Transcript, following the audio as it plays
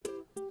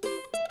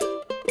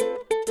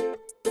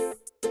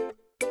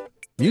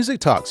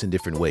Music talks in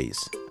different ways.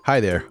 Hi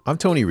there, I'm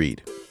Tony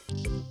Reed.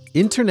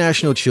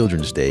 International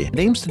Children's Day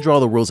aims to draw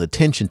the world's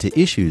attention to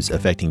issues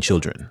affecting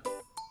children.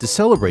 To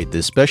celebrate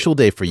this special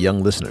day for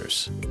young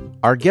listeners,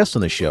 our guest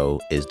on the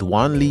show is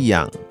Duan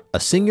Liyang, a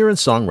singer and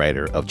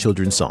songwriter of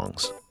children's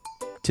songs.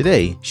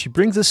 Today, she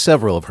brings us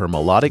several of her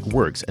melodic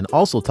works and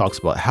also talks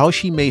about how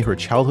she made her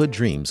childhood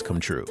dreams come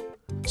true.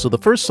 So the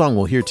first song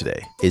we'll hear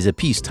today is a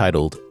piece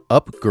titled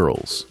Up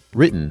Girls,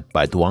 written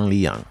by Duan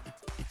Liyang.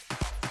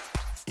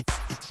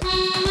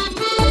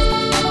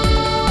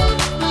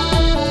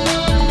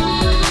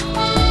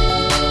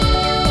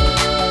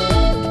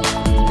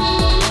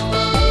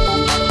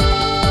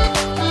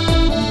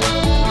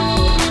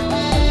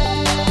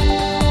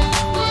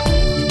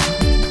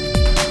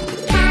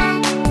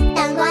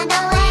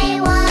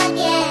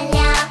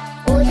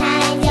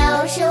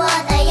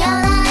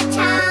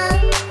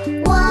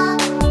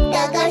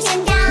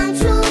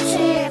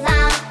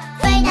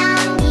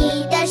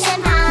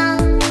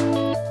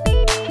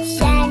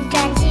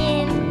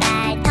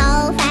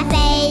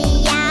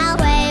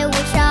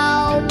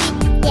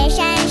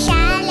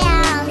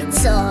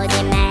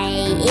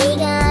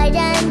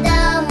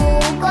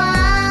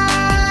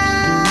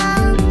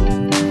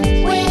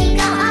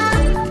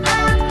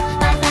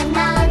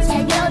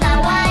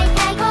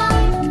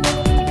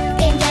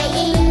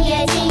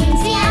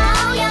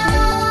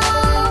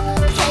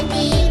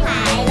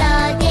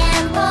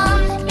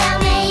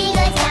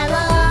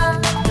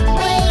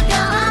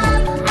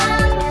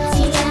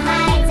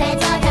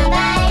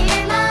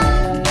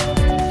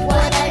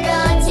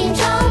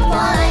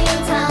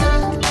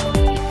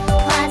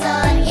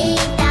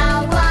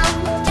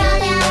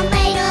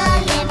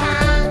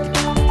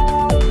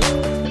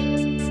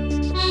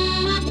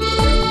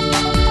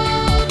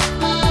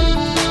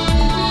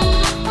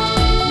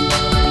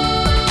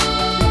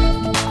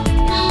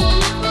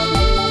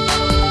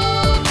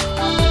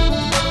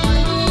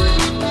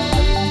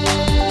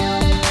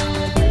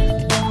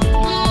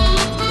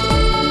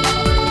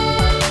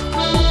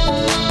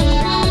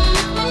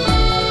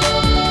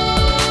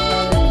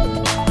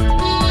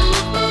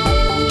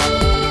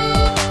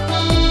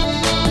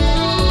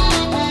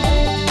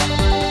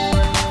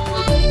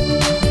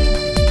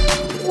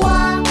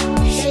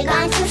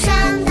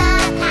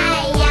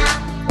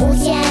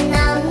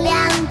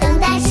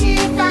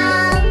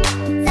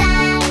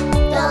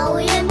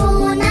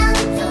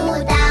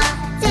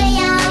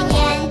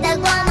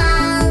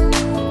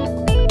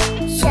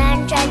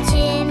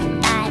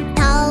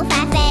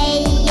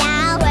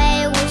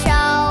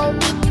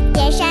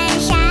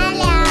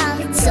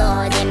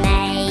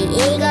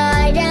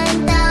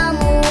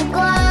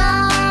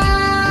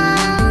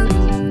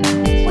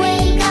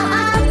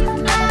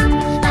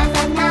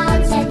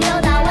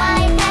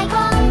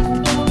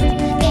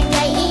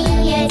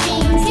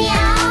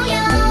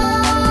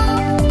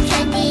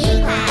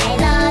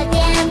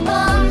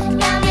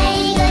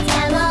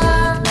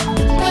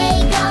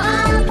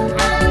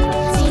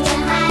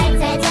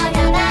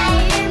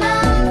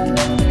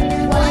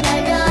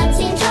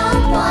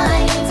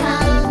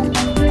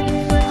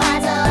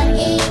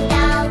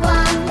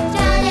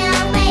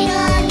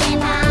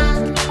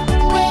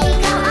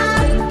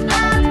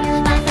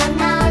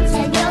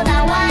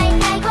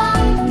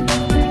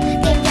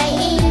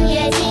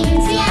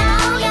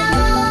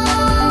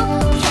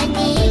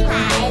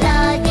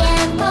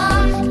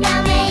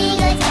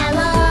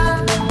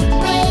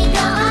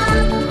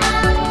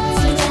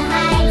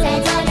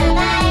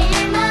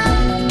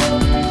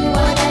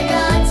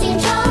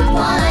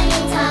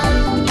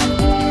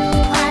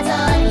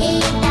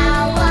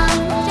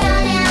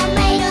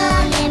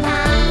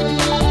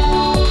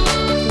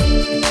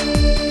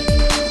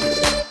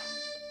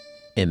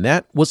 And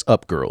that was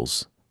Up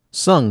Girls,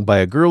 sung by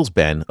a girls'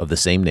 band of the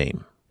same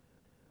name.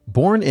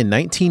 Born in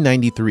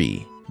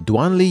 1993,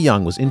 Duan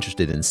Liyang was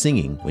interested in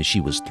singing when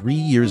she was 3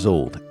 years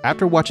old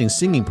after watching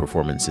singing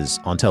performances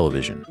on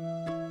television.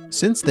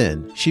 Since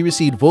then, she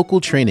received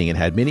vocal training and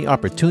had many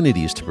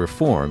opportunities to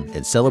perform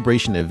in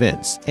celebration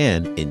events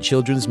and in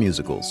children's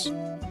musicals.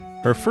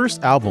 Her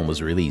first album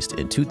was released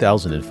in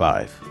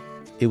 2005.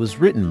 It was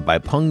written by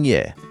Peng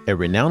Ye, a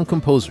renowned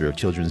composer of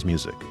children's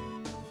music.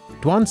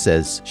 Duan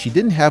says she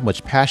didn't have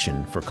much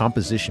passion for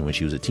composition when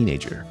she was a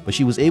teenager, but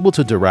she was able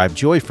to derive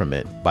joy from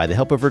it by the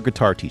help of her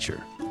guitar teacher.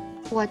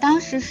 我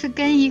当时是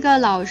跟一个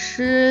老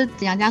师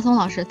杨家松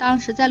老师，当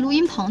时在录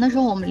音棚的时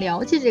候，我们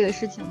聊起这个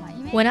事情嘛。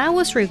When I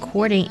was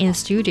recording in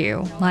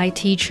studio, my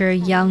teacher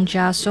Yang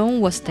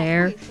Jia-song was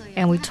there,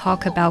 and we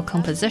talked about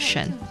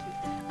composition.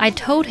 I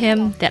told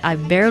him that I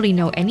barely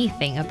know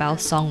anything about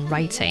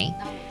songwriting.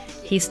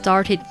 He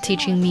started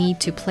teaching me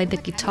to play the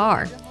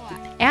guitar.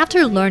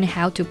 After learning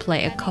how to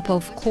play a couple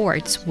of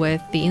chords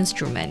with the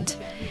instrument,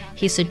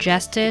 he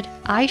suggested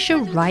I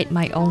should write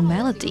my own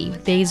melody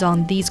based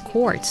on these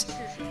chords.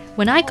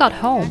 When I got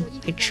home,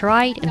 I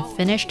tried and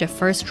finished the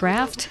first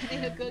draft.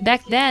 Back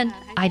then,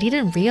 I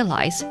didn't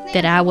realize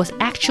that I was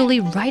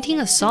actually writing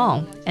a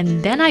song,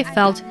 and then I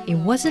felt it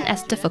wasn't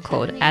as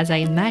difficult as I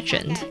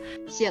imagined.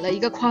 写了一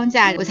个框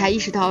架，我才意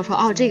识到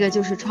说，这个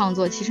就是创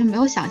作，其实没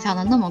有想象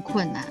的那么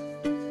困难。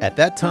At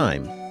that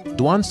time,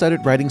 Duan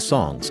started writing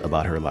songs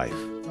about her life.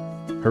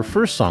 Her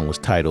first song was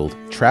titled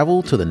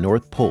Travel to the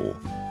North Pole,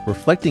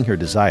 reflecting her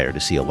desire to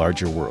see a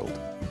larger world.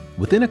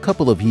 Within a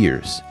couple of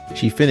years,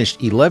 she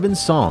finished 11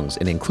 songs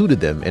and included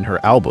them in her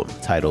album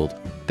titled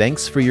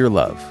Thanks for Your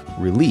Love,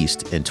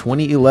 released in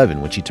 2011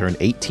 when she turned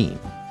 18.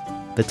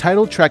 The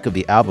title track of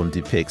the album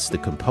depicts the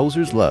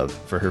composer's love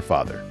for her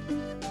father.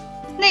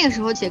 那个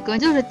时候写歌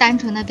就是单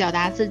纯的表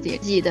达自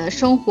己的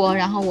生活，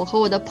然后我和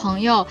我的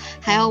朋友，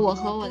还有我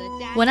和我的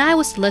家人。 When I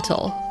was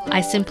little,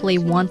 I simply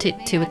wanted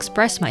to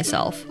express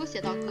myself.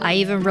 I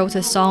even wrote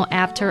a song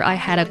after I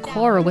had a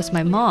quarrel with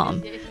my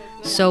mom.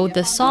 So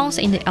the songs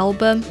in the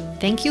album,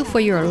 Thank You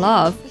for Your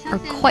Love, are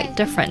quite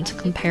different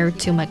compared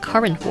to my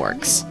current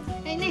works.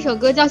 那首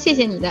歌叫《谢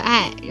谢你的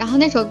爱》，然后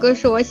那首歌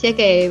是我写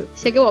给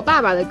我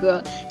爸爸的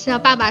歌，是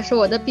爸爸是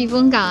我的避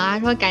风港啊，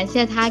说感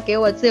谢他给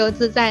我自由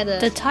自在的。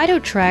 The title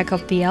track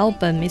of the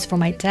album is for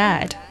my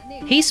dad.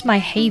 He's my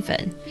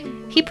haven.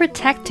 He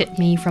protected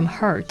me from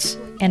hurts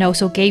and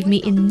also gave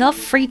me enough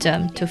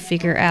freedom to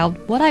figure out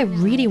what I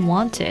really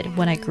wanted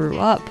when I grew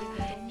up.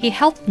 He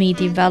helped me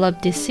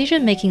develop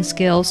decision-making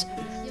skills.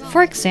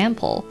 For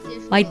example,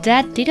 my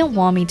dad didn't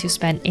want me to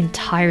spend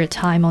entire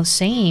time on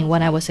singing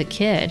when I was a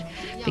kid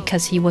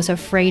because he was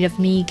afraid of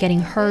me getting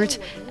hurt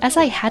as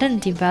I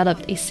hadn't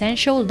developed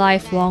essential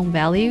lifelong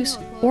values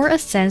or a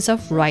sense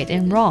of right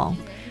and wrong.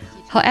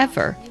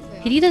 However,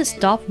 he didn't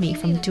stop me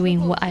from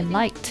doing what I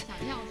liked.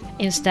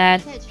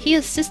 Instead, he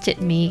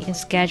assisted me in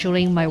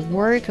scheduling my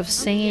work of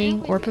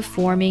singing or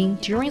performing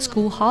during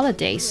school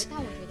holidays.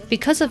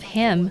 Because of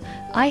him,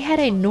 I had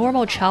a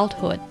normal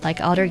childhood like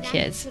other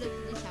kids.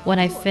 When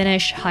I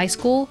finished high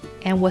school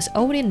and was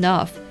old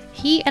enough,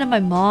 he and my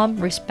mom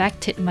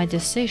respected my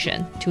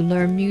decision to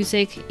learn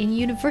music in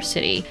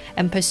university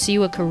and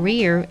pursue a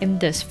career in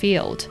this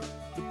field.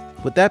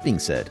 With that being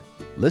said,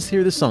 let's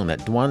hear the song that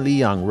Duan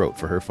Liyang wrote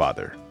for her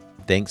father,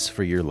 Thanks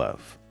for Your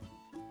Love.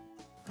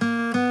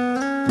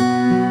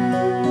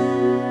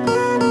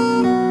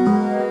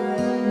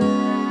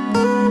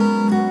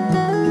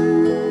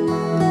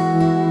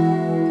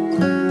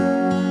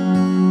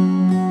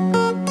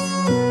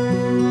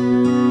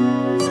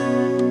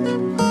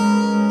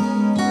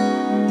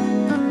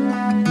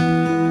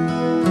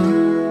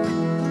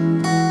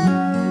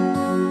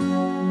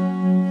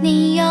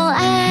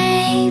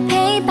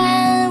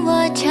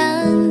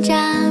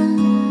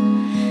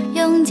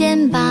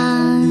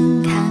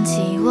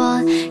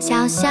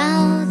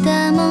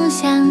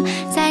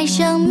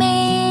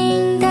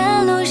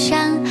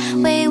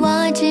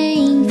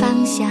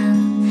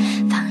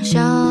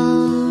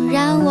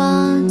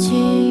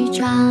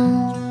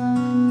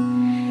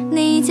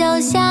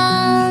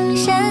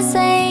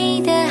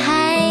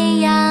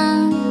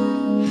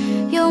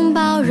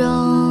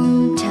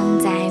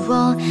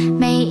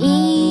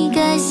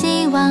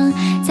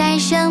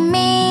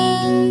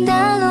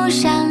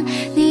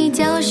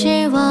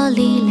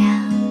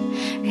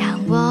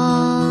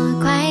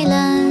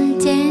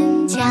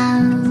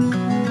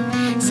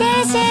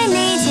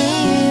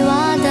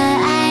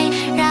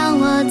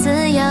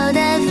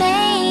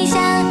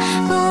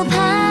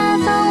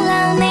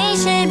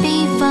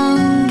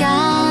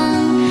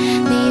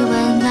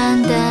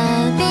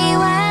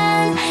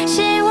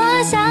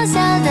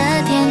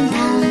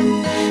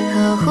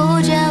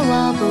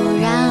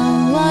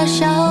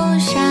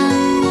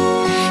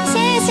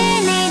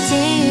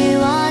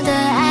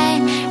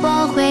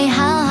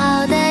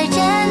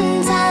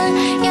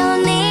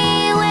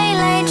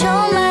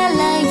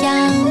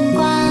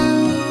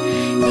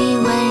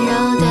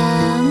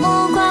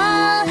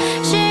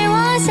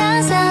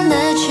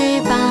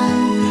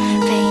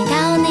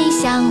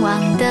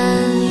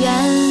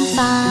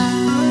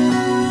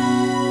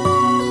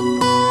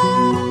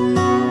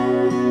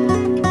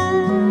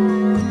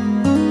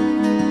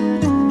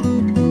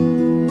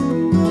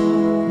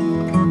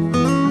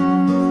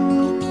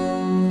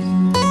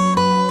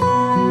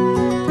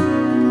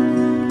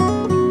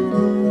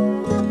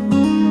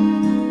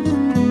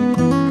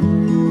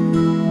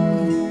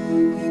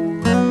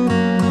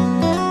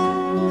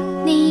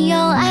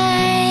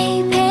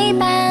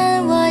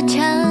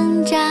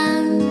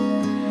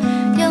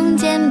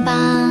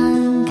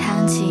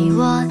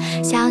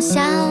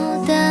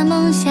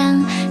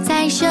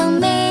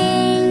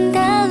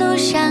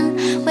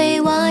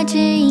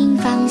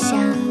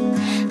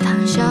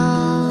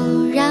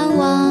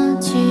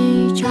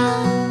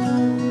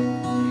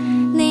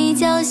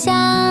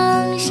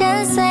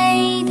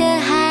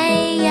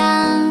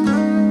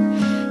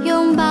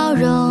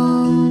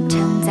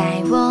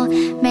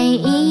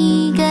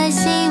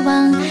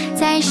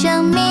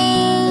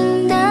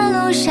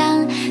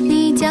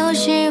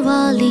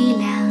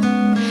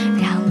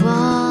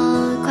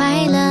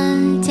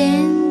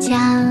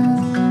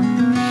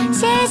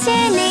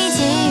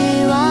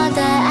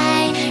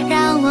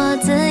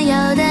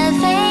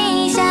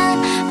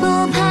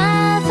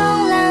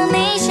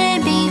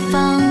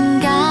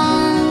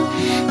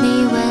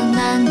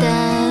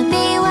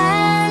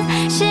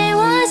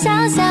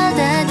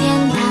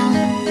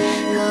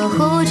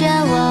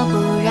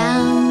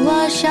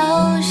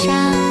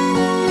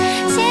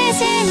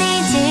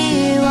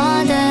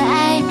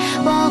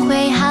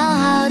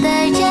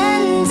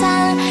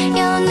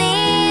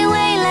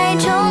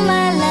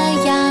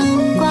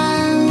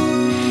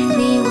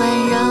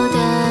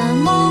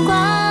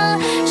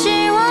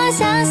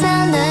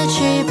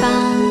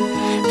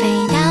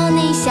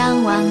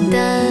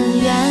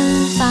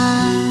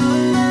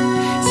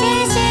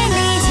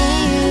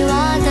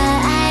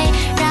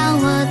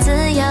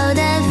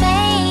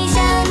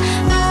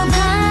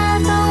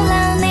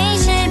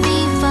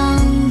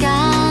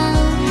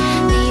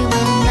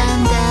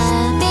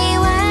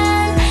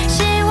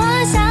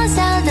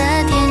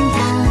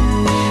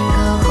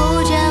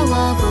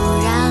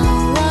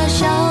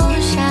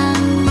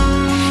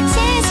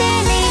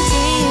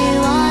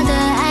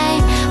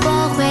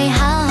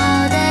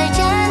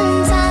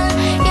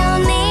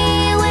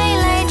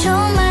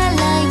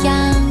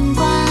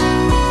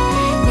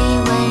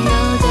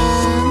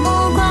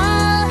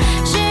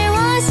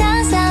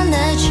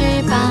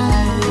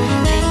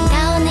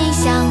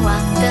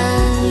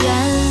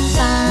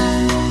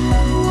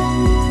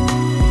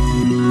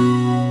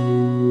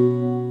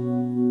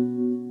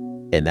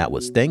 And that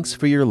was Thanks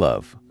for Your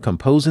Love,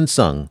 composed and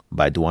sung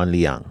by Duan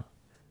Liyang.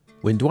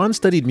 When Duan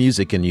studied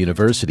music in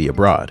university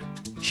abroad,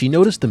 she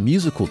noticed the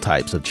musical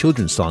types of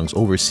children's songs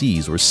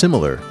overseas were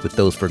similar with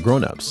those for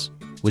grown-ups,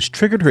 which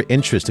triggered her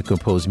interest to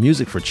compose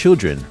music for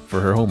children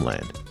for her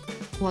homeland.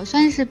 我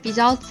算是比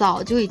较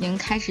早就已经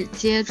开始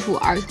接触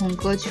儿童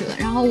歌曲了，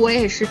然后我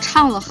也是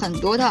唱了很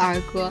多的儿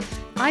歌。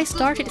I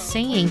started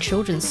singing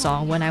children's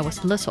songs when I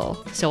was little,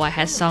 so I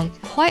had sung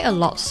quite a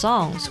lot of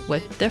songs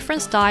with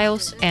different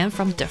styles and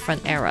from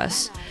different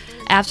eras.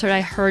 After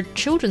I heard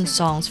children's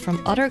songs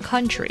from other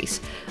countries,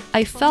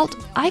 I felt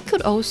I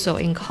could also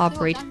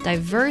incorporate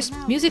diverse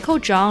musical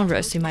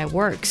genres in my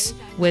works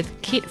with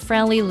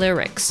kid-friendly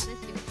lyrics.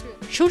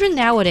 Children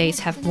nowadays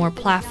have more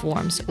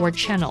platforms or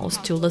channels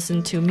to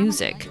listen to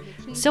music,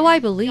 so I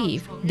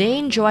believe they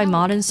enjoy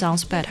modern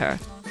songs better.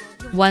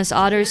 Once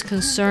others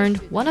concerned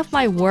one of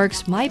my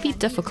works might be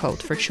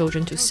difficult for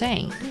children to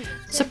sing,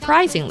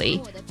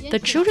 surprisingly, the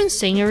children's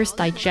singers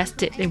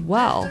digested it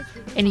well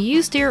and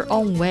used their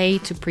own way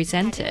to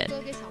present it,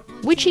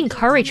 which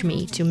encouraged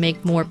me to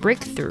make more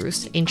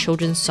breakthroughs in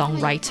children's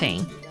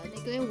songwriting.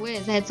 所以我也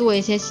在做一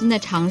些新的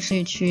尝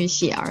试去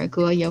写儿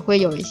歌，也会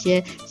有一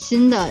些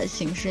新的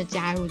形式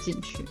加入进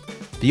去。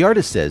 The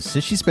artist says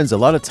since she spends a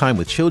lot of time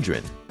with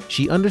children,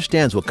 she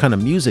understands what kind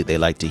of music they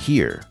like to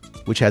hear,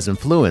 which has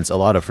influenced a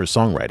lot of her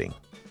songwriting.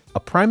 A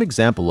prime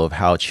example of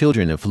how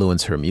children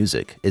influence her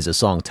music is a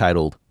song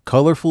titled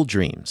Colorful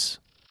Dreams.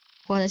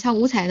 我的像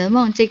五彩的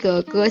梦这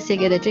个歌写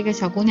给的这个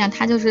小姑娘，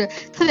她就是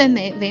特别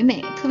唯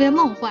美，特别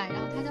梦幻。然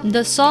后她就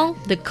The song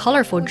The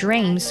Colorful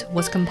Dreams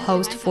was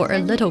composed for a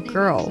little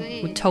girl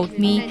who told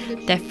me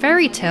that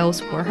fairy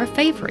tales were her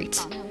favorite.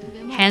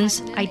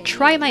 Hence, I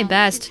tried my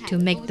best to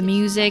make the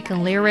music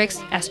and lyrics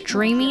as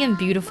dreamy and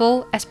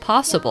beautiful as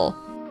possible.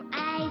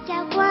 爱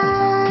浇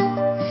灌，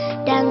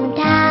等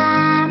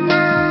它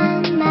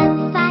慢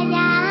慢发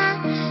芽，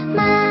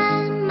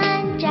慢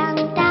慢长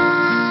大。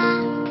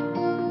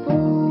不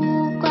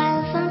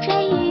管风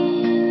吹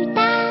雨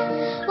打，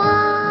我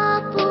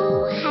不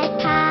害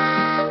怕。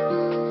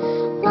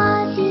我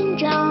心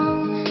中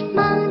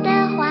梦的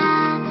花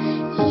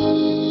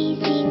已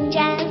经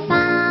绽放。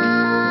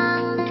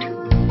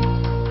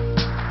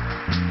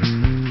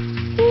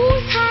五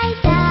彩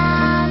的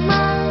梦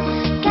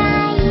盖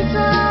一座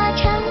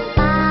城堡，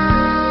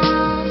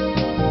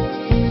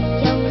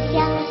用想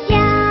象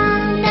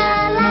的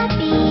蜡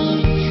笔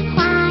画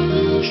一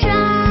双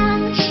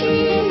翅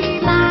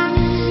膀，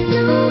努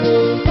力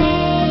飞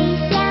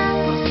翔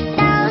到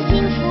幸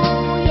福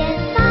远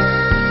方。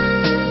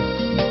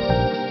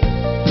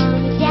梦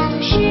想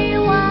是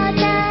我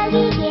的力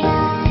量，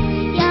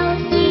有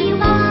希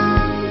望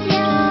就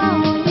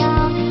有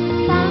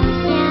方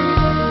向。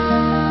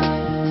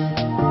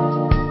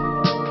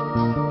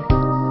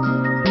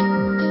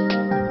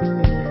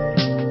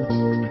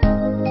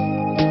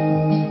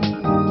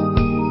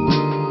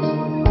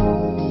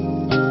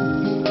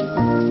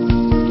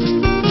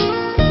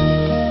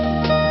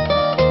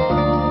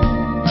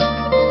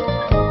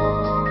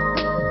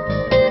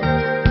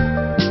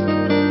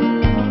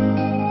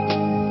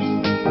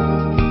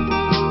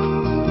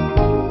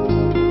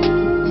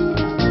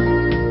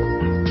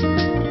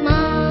梦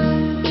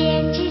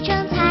编织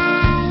成彩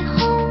虹，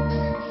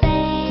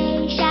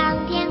飞上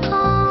天空，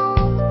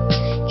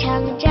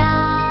乘着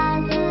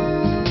自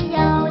由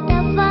的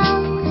风，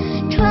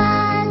穿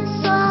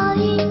梭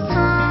云层。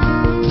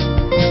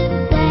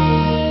未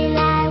来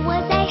握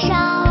在手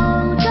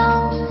中，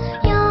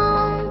勇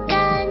敢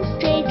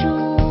追逐。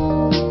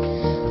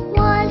我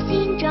心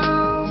中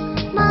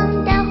梦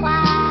的花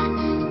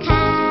开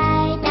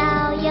到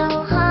永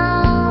恒。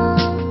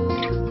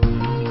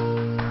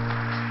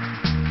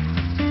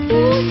五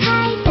彩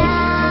的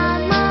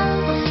梦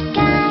盖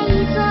一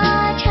座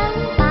城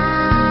堡，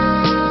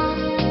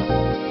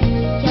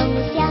用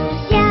想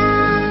象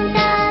的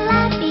蜡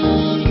笔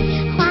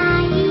画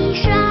一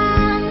双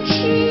翅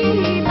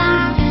膀，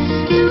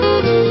努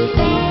力飞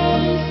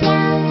翔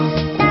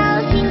到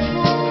幸福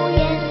远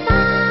方。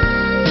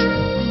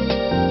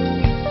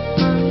梦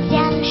想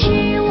是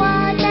我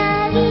的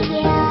力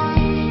量，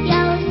有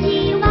希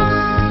望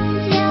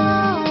就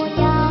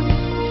有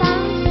方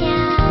向。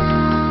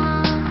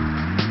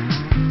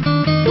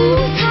五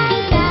彩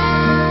的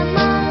梦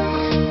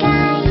盖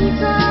一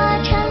座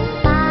城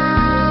堡，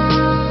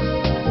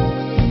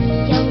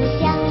用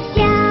想象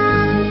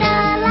的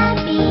蜡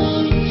笔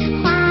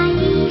画一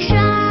双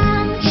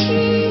翅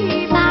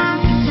膀，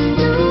努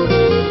力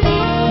飞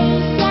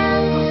翔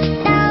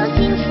到幸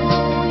福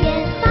远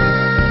方。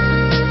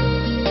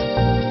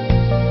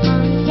梦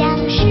想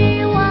是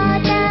我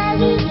的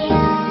力量，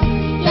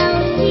有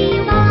希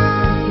望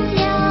就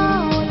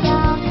有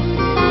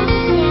方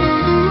向。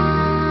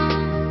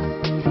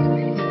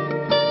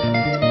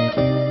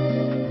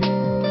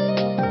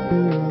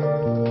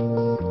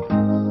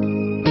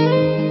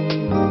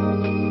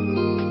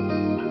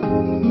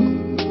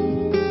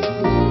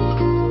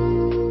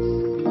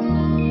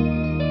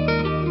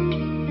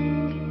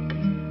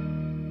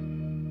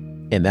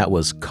And that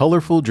was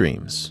Colorful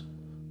Dreams.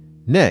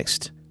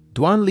 Next,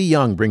 Duan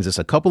Liyang brings us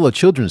a couple of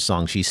children's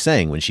songs she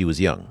sang when she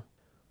was young.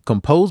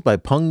 Composed by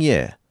Peng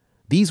Ye,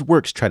 these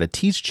works try to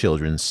teach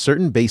children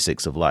certain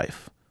basics of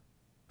life.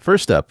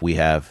 First up, we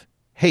have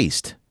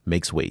Haste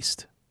Makes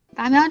Waste.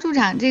 拔苗助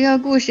长这个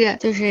故事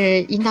就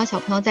是引导小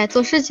朋友在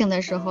做事情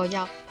的时候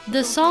要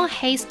The song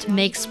Haste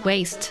Makes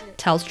Waste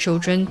tells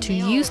children to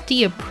use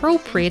the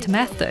appropriate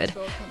method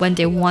when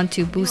they want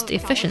to boost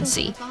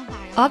efficiency.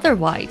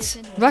 Otherwise,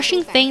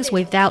 rushing things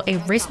without a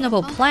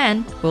reasonable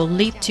plan will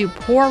lead to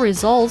poor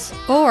results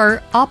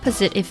or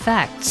opposite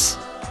effects.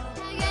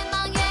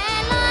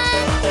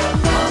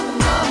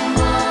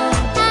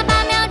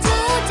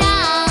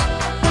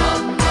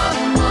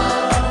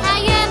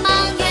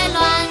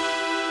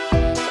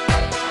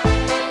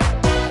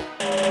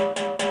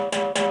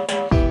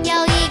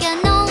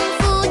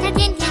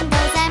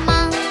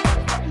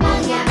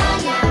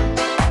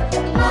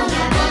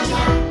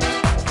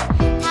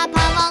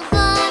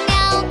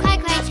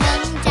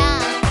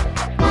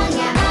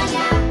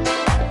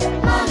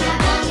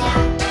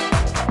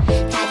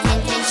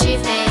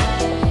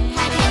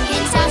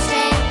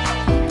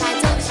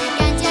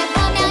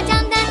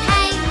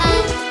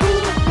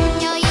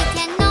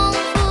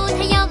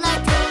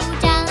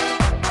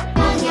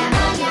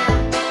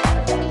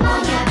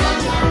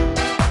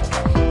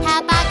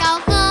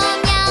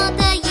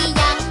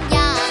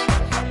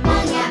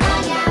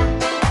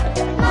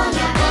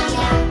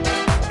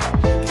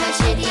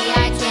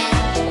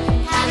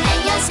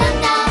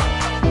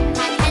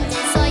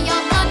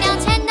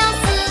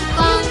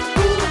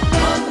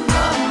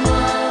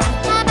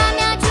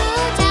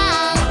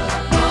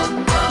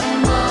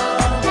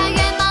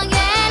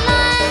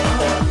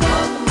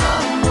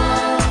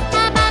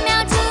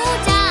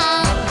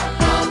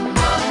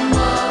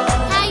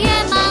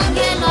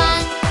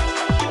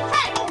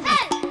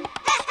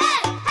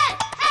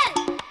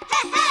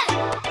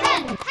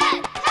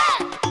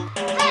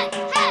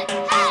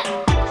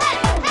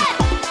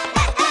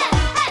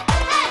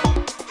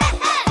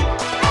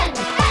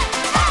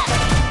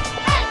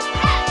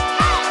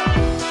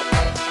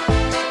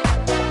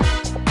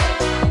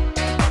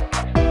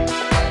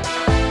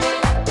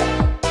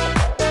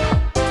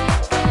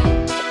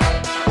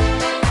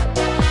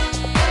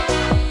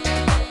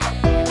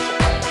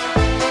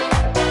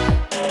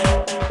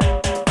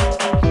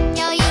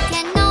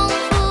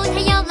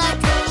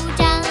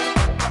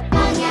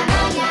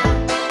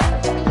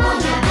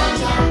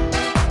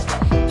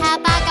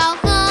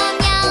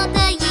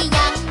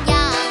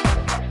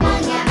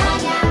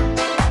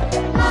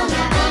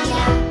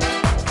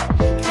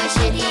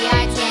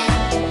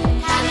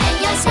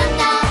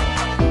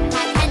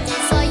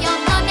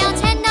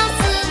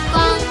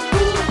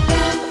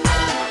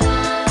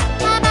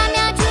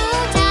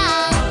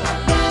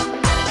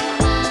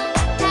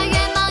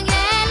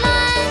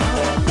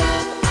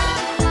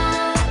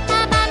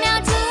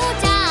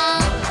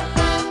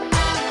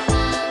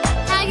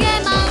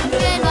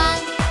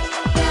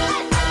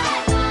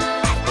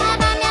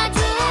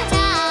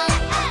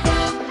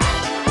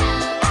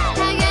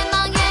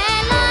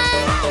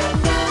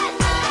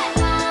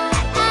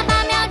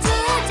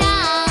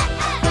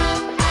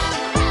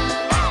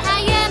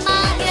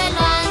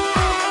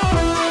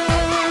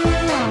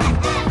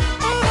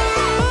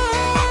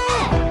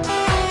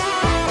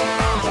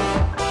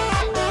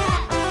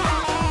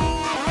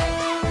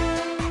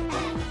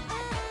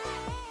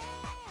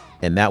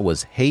 And that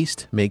was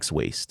Haste Makes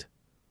Waste.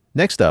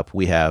 Next up,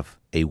 we have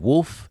A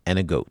Wolf and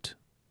a Goat.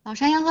 老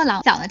山羊和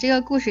狼讲的这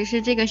个故事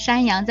是这个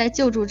山羊在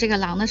救助这个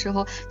狼的时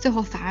候，最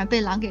后反而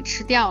被狼给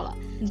吃掉了。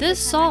This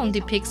song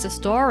depicts a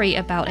story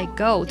about a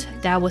goat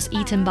that was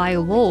eaten by a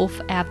wolf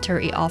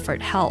after it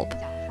offered help.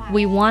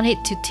 We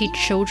wanted to teach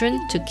children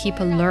to keep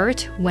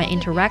alert when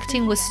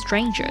interacting with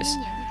strangers.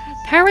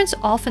 Parents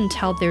often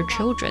tell their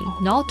children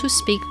not to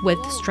speak with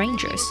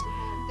strangers.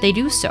 They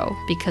do so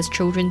because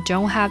children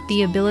don't have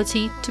the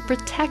ability to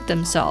protect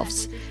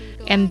themselves,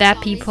 and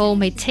bad people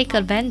may take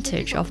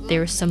advantage of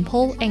their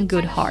simple and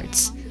good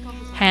hearts.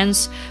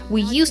 Hence,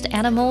 we used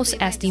animals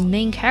as the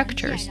main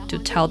characters to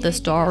tell the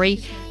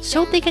story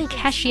so they can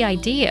catch the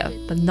idea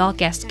but not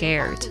get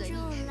scared.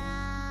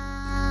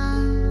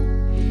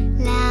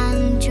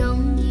 狼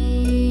终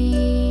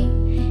于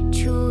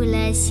出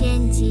了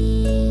陷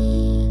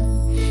阱，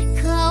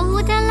可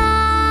恶的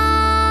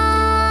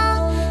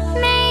狼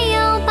没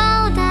有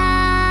报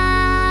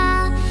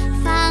答，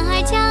反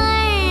而将二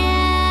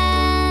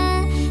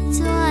人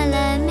做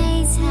了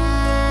美餐。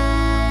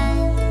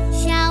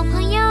小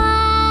朋友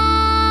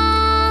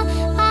啊，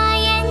把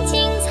眼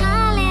睛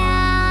擦亮，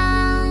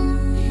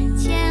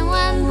千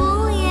万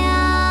不要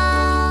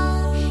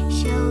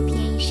受骗。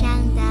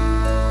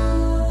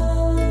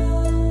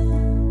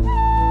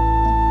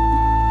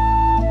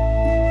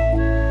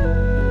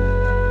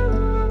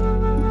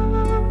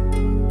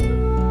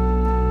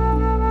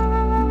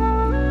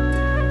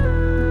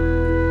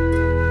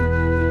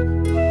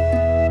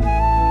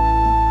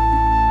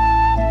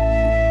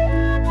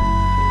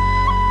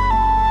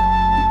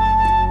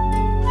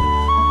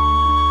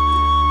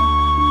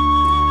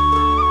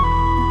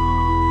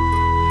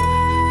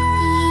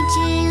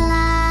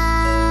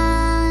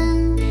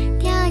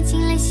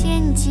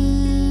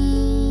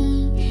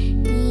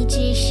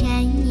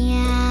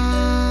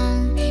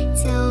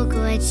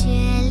雀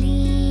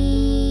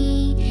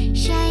里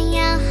闪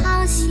耀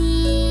好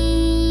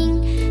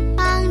心，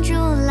帮助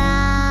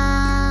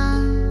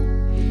狼，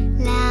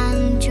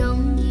狼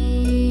终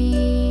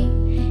于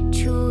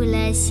出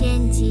了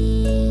陷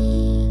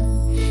阱，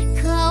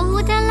可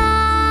恶的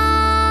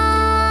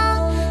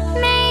狼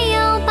没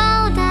有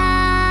报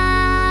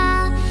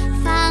答，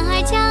反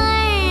而将二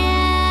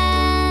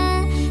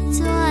人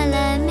做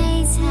了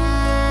美餐。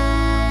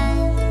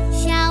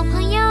小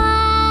朋友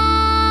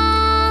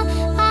啊，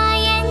把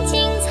眼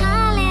睛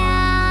擦亮，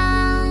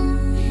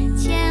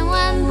千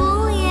万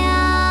不要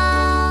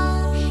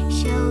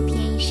受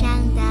骗上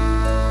当。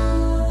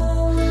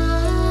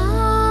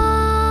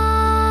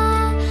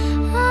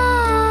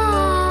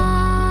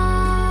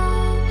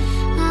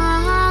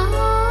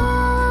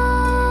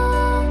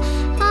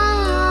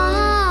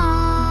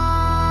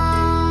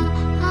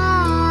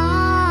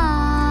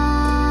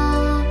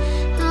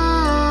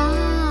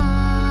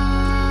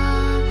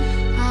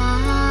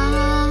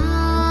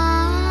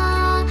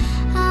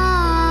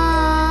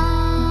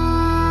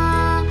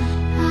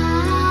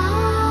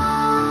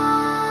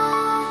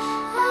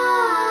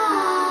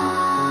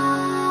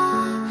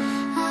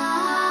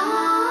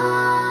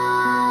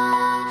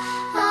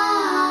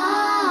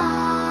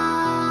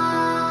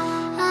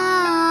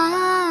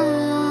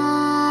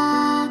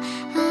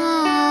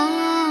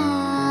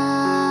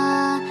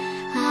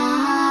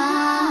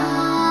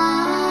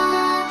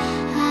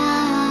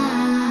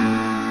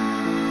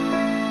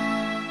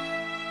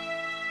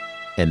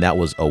And that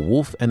was A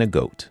Wolf and a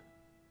Goat.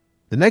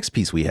 The next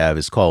piece we have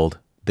is called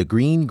The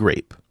Green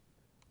Grape.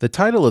 The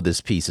title of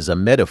this piece is a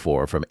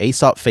metaphor from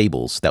Aesop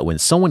fables that when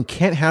someone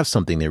can't have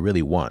something they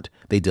really want,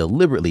 they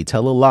deliberately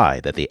tell a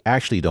lie that they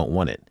actually don't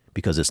want it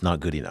because it's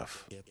not good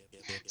enough.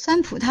 酸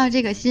葡萄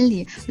这个心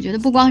理，我觉得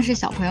不光是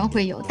小朋友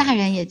会有，大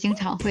人也经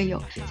常会有。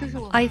就是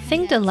我 I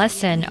think the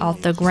lesson of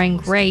the green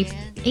grape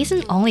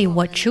isn't only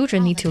what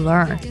children need to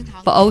learn,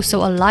 but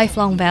also a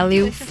lifelong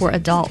value for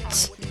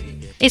adults.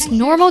 It's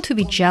normal to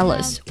be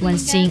jealous when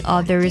seeing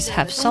others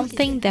have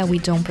something that we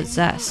don't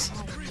possess.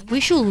 We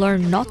should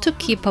learn not to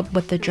keep up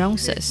with the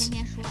Joneses.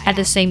 At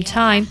the same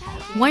time,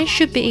 one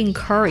should be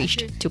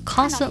encouraged to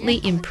constantly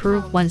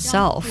improve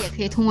oneself. 也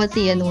可以通过自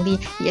己的努力，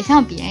也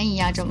像别人一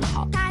样这么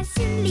好。他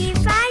心里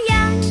发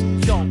痒，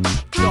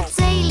他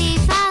嘴里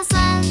发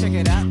酸，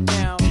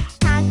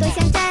他多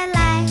想再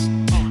来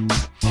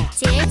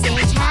解解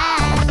馋。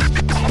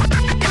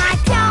他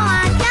跳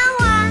啊跳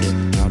啊，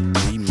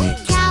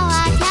跳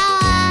啊跳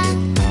啊，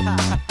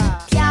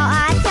跳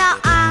啊跳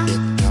啊，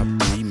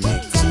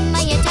怎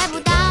么也摘不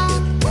到。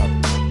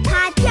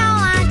他跳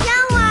啊跳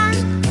啊，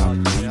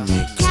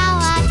跳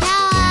啊跳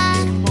啊，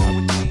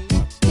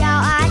跳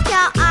啊跳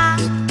啊，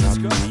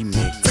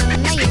怎么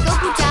也够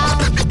不着。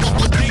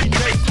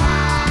他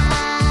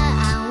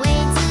安慰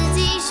自己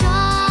说，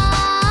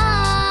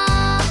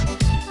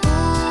葡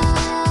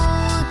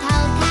萄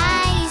太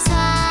酸。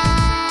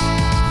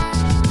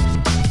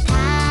他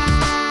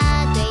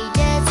对着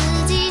自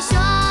己说，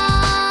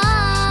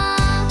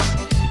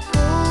葡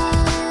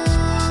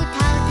萄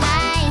太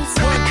酸。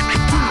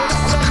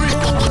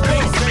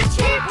吃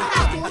不到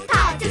葡萄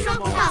就说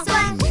葡萄酸，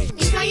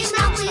你说应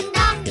当不应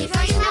当？你说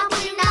应当不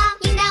应当？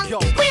应当不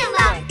应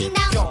当？应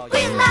当不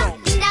应当？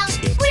应当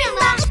不应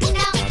当？应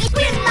当不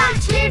应当？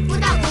吃不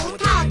到葡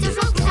萄就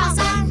说葡萄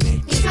酸，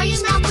你说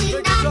应当不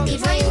应当？你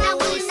说应当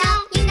不应当？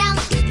应当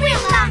不应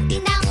当？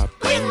应当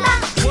不应当？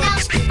应当不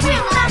应当？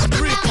应当不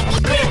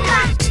应当？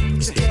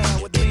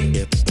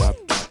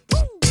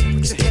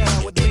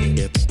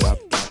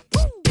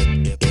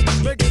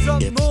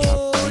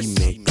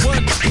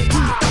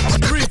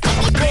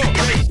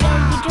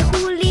一只狐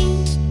狸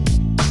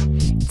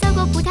走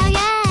过葡萄园，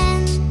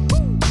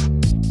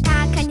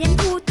他看见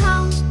葡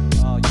萄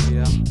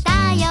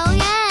大又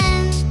圆，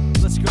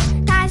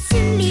他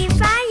心里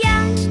发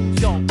痒，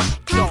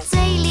他嘴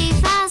里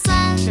发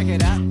酸，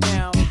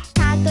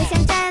他多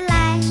想再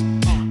来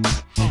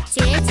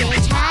解解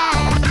馋。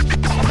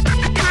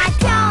他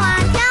跳啊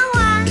跳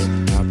啊，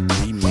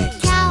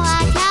跳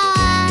啊跳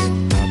啊，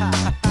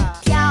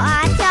跳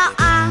啊跳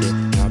啊，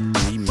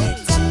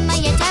怎么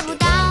也摘不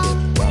到。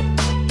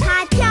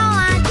他跳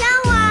啊跳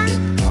啊，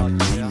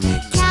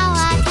跳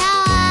啊跳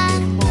啊，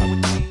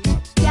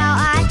跳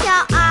啊跳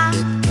啊，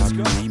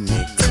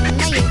怎么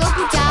也够不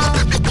着。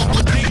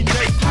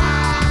他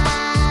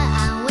安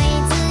慰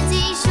自己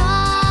说，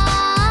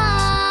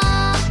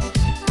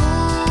葡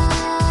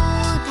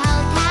萄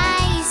太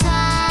酸。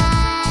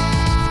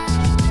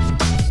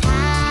他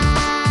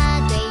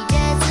对着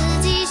自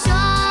己说，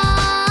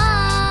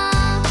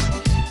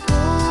葡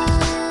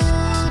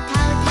萄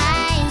太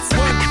酸。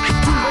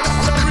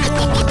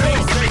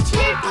吃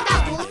不到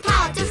葡萄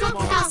就说葡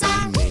萄酸，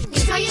你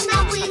说应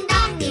当不应当？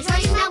你说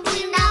应当不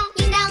应当？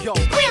应当不应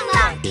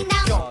当？应当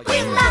不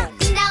应当？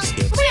应当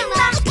不应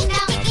当？应当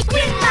不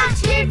应当？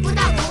吃不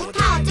到葡萄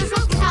就说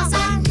葡萄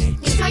酸，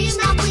你说应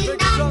当不应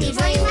当？你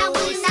说应当不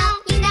应当？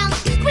应当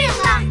不应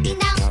当？应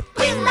当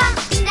不应当？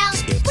应当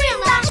不应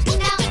当？应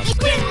当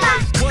不应当？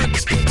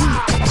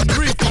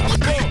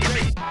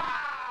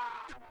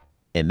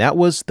 And that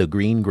was The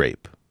Green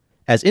Grape.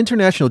 As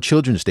International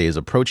Children's Day is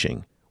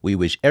approaching, we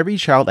wish every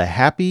child a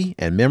happy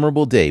and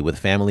memorable day with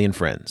family and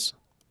friends.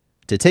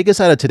 To take us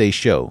out of today's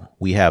show,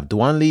 we have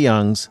Duan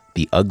Liyang's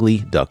The Ugly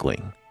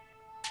Duckling.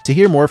 To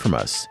hear more from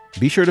us,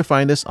 be sure to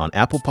find us on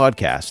Apple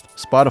Podcast,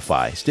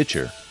 Spotify,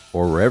 Stitcher,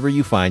 or wherever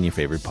you find your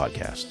favorite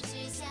podcast.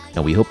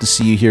 And we hope to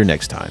see you here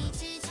next time.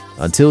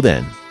 Until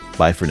then,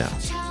 bye for now.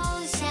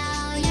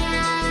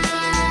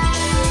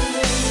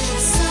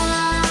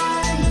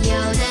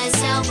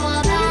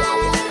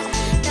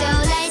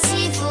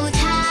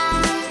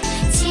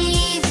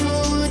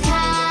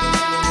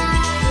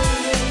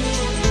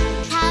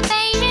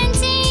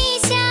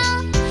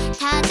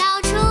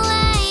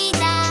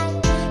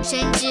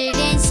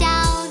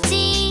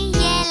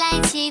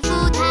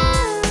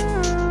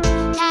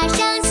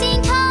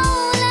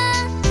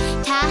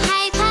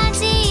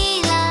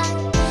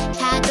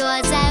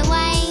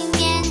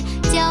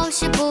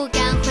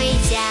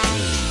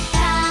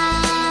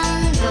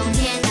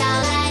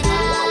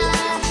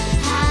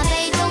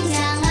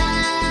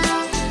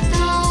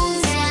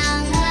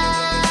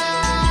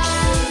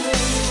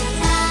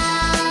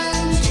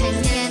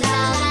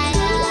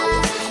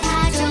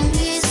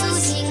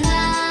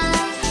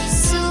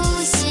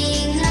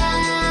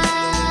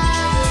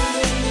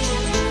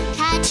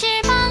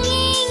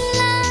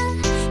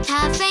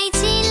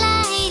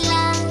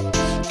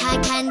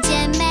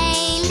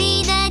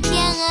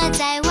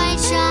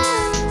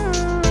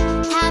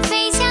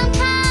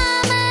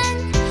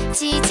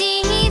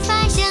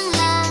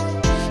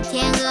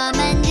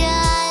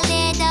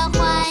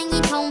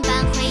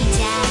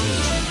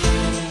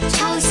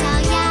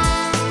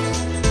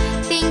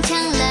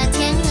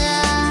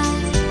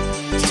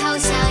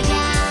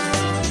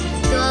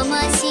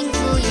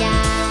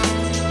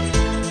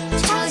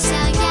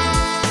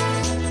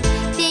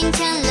变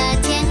成